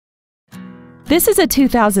This is a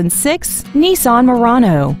 2006 Nissan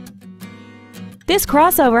Murano. This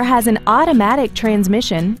crossover has an automatic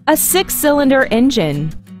transmission, a 6-cylinder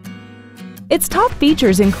engine. Its top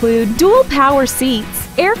features include dual power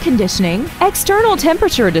seats, air conditioning, external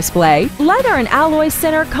temperature display, leather and alloy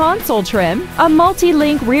center console trim, a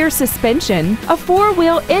multi-link rear suspension, a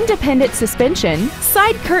 4-wheel independent suspension,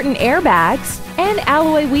 side curtain airbags, and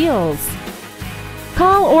alloy wheels.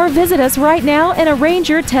 Call or visit us right now and arrange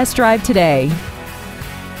your test drive today.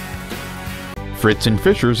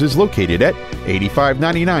 FritzinFishers is located at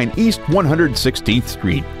 8599 East 116th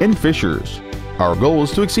Street in Fishers. Our goal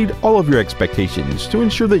is to exceed all of your expectations to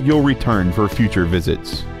ensure that you'll return for future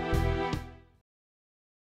visits.